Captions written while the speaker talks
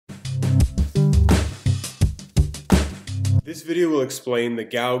This video will explain the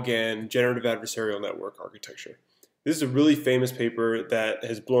GauGAN generative adversarial network architecture. This is a really famous paper that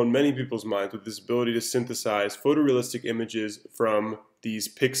has blown many people's minds with this ability to synthesize photorealistic images from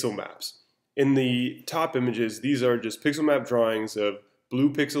these pixel maps. In the top images, these are just pixel map drawings of blue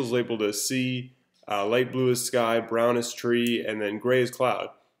pixels labeled as sea, light blue as sky, brown as tree, and then gray as cloud.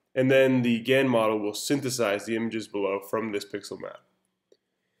 And then the GAN model will synthesize the images below from this pixel map.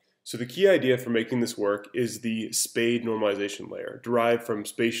 So the key idea for making this work is the SPADE normalization layer, derived from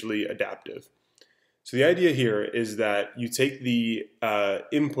Spatially Adaptive. So the idea here is that you take the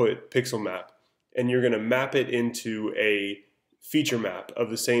input pixel map and you're going to map it into a feature map of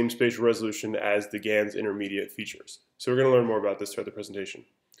the same spatial resolution as the GAN's intermediate features. So we're going to learn more about this throughout the presentation.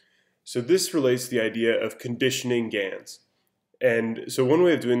 So this relates to the idea of conditioning GANs. And so one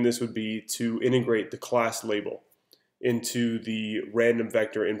way of doing this would be to integrate the class label into the random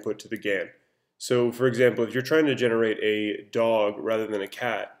vector input to the GAN. So for example, if you're trying to generate a dog rather than a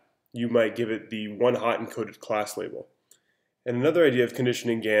cat, you might give it the one-hot encoded class label. And another idea of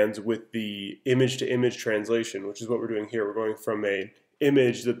conditioning GANs with the image-to-image translation, which is what we're doing here. We're going from an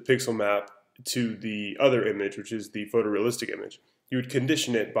image, the pixel map, to the other image, which is the photorealistic image. You would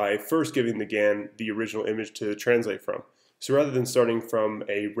condition it by first giving the GAN the original image to translate from. So rather than starting from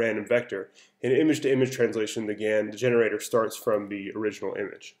a random vector, in image-to-image translation, the generator starts from the original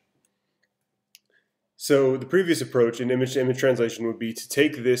image. So the previous approach in image-to-image translation would be to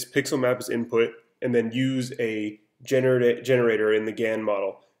take this pixel map as input and then use a generator in the GAN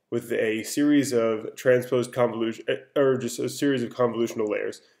model with a series of transposed convolution, or just a series of convolutional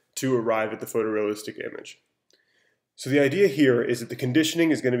layers to arrive at the photorealistic image. So the idea here is that the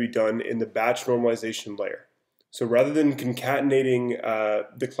conditioning is going to be done in the batch normalization layer. So rather than concatenating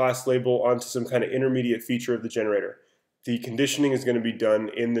the class label onto some kind of intermediate feature of the generator, the conditioning is going to be done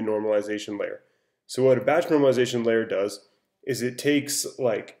in the normalization layer. So what a batch normalization layer does is it takes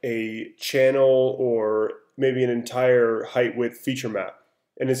like a channel or maybe an entire height width feature map,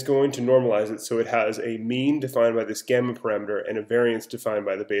 and it's going to normalize it so it has a mean defined by this gamma parameter and a variance defined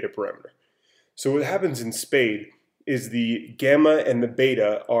by the beta parameter. So what happens in SPADE is the gamma and the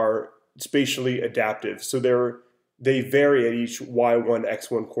beta are spatially adaptive, so they vary at each y1,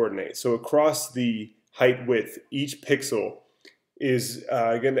 x1 coordinate. So across the height width, each pixel is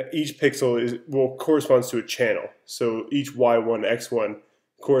corresponds to a channel. So each y1, x1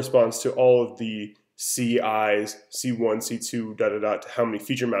 corresponds to all of the ci's, c1, c2, to how many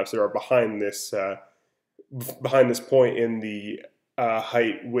feature maps there are behind this point in the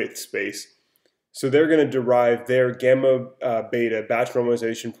height width space. So they're going to derive their gamma beta batch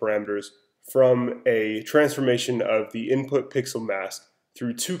normalization parameters from a transformation of the input pixel mask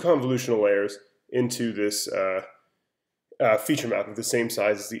through two convolutional layers into this feature map of the same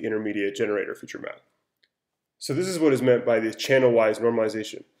size as the intermediate generator feature map. So this is what is meant by the channel-wise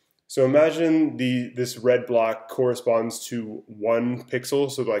normalization. So imagine this red block corresponds to one pixel.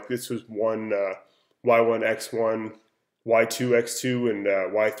 So like this was one y1, x1, y2, x2, and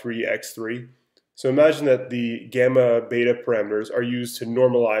y3, x3. So imagine that the gamma beta parameters are used to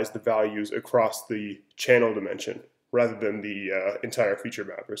normalize the values across the channel dimension rather than the entire feature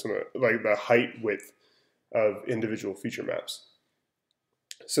map or something like the height width of individual feature maps.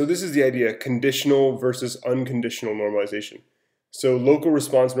 So this is the idea, conditional versus unconditional normalization. So local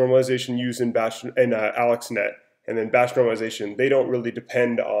response normalization used in AlexNet and then batch normalization, they don't really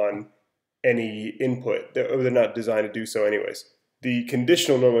depend on any input, or they're not designed to do so anyways. The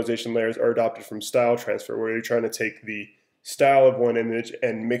conditional normalization layers are adopted from style transfer, where you're trying to take the style of one image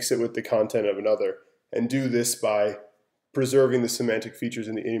and mix it with the content of another, and do this by preserving the semantic features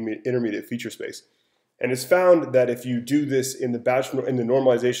in the intermediate feature space. And it's found that if you do this in the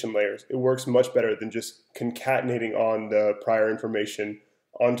normalization layers, it works much better than just concatenating on the prior information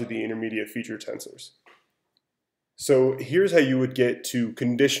onto the intermediate feature tensors. So here's how you would get to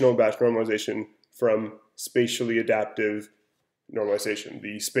conditional batch normalization from spatially adaptive normalization,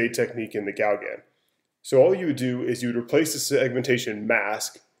 the SPADE technique in the GauGAN. So all you would do is you would replace the segmentation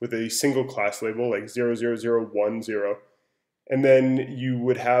mask with a single class label like 00010, and then you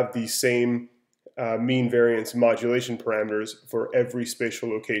would have the same mean variance modulation parameters for every spatial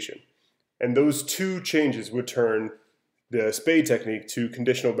location. And those two changes would turn the SPADE technique to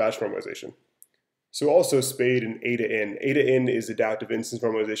conditional batch normalization. So also SPADE and A to N. A to N is adaptive instance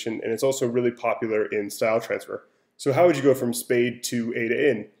normalization, and it's also really popular in style transfer. So how would you go from SPADE to A to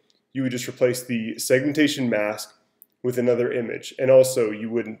N? You would just replace the segmentation mask with another image. And also you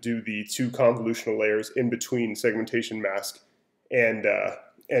wouldn't do the two convolutional layers in between segmentation mask and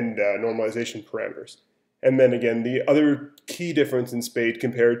normalization parameters. And then again, the other key difference in SPADE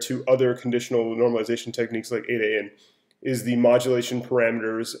compared to other conditional normalization techniques like A to N is the modulation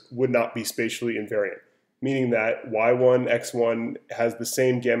parameters would not be spatially invariant, meaning that y1, x1 has the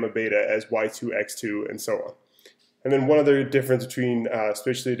same gamma beta as y2, x2, and so on. And then one other difference between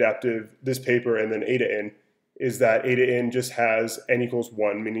spatially adaptive, this paper, and then A/N is that A/N just has n equals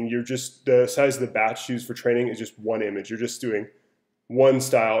 1, meaning the size of the batch used for training is just one image. You're just doing one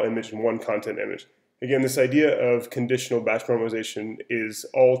style image and one content image. Again, this idea of conditional batch normalization is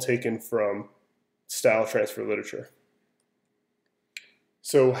all taken from style transfer literature.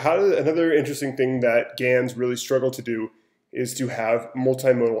 So another interesting thing that GANs really struggle to do is to have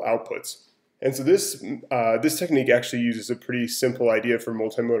multimodal outputs. And so this technique actually uses a pretty simple idea for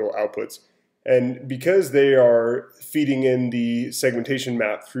multimodal outputs. And because they are feeding in the segmentation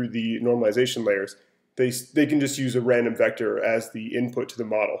map through the normalization layers, they can just use a random vector as the input to the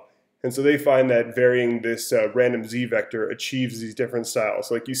model. And so they find that varying this random z vector achieves these different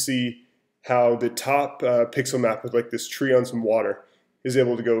styles. Like you see how the top pixel map with like this tree on some water is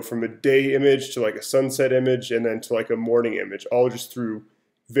able to go from a day image to like a sunset image and then to like a morning image, all just through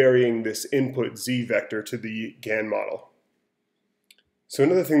varying this input z vector to the GAN model. So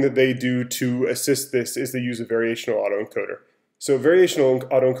another thing that they do to assist this is they use a variational autoencoder. So a variational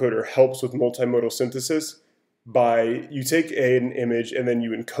autoencoder helps with multimodal synthesis by you take an image and then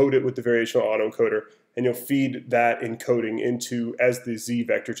you encode it with the variational autoencoder and you'll feed that encoding into as the z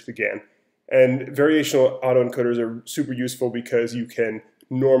vector to the GAN. And variational autoencoders are super useful because you can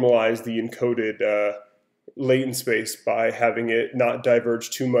normalize the encoded latent space by having it not diverge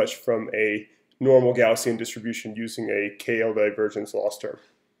too much from a normal Gaussian distribution using a KL-Divergence loss term.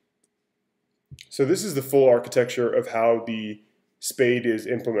 So this is the full architecture of how the SPADE is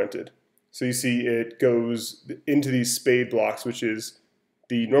implemented. So you see it goes into these SPADE blocks, which is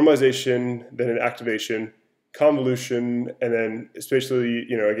the normalization, then an activation, convolution, and then spatially,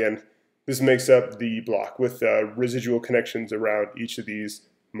 again, this makes up the block with residual connections around each of these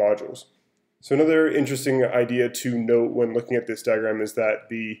modules. So another interesting idea to note when looking at this diagram is that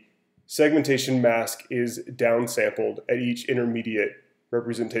the segmentation mask is downsampled at each intermediate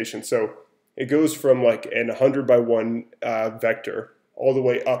representation. So it goes from like an 100 by 1 vector all the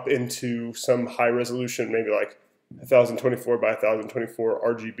way up into some high resolution, maybe like 1024 by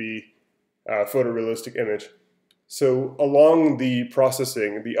 1024 RGB photorealistic image. So along the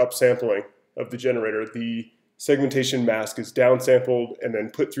processing, the upsampling of the generator, the segmentation mask is downsampled and then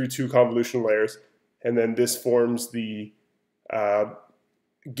put through 2 convolution layers, and then this forms the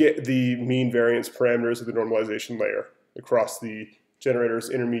get the mean variance parameters of the normalization layer across the generator's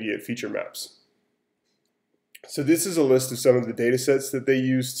intermediate feature maps. So this is a list of some of the data sets that they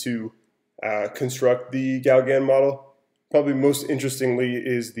use to construct the GauGAN model. Probably most interestingly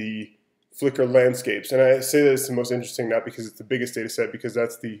is the Flickr landscapes. And I say that it's the most interesting not because it's the biggest data set, because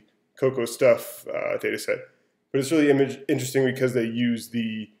that's the Cocoa Stuff data set. But it's really interesting because they use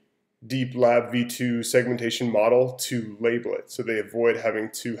the Deep Lab V2 segmentation model to label it. So they avoid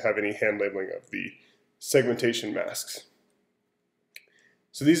having to have any hand labeling of the segmentation masks.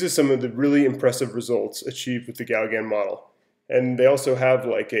 So these are some of the really impressive results achieved with the GauGAN model. And they also have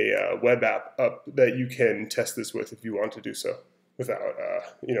like a web app up that you can test this with if you want to do so without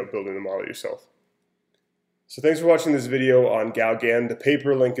building the model yourself. So thanks for watching this video on GauGAN. The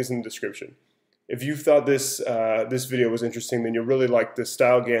paper link is in the description. If you thought this video was interesting, then you'll really like the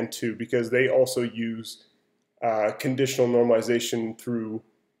style GAN too, because they also use conditional normalization through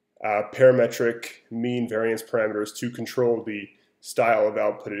parametric mean variance parameters to control the style of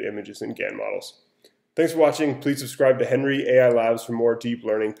outputted images in GAN models. Thanks for watching. Please subscribe to Henry AI Labs for more deep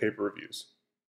learning paper reviews.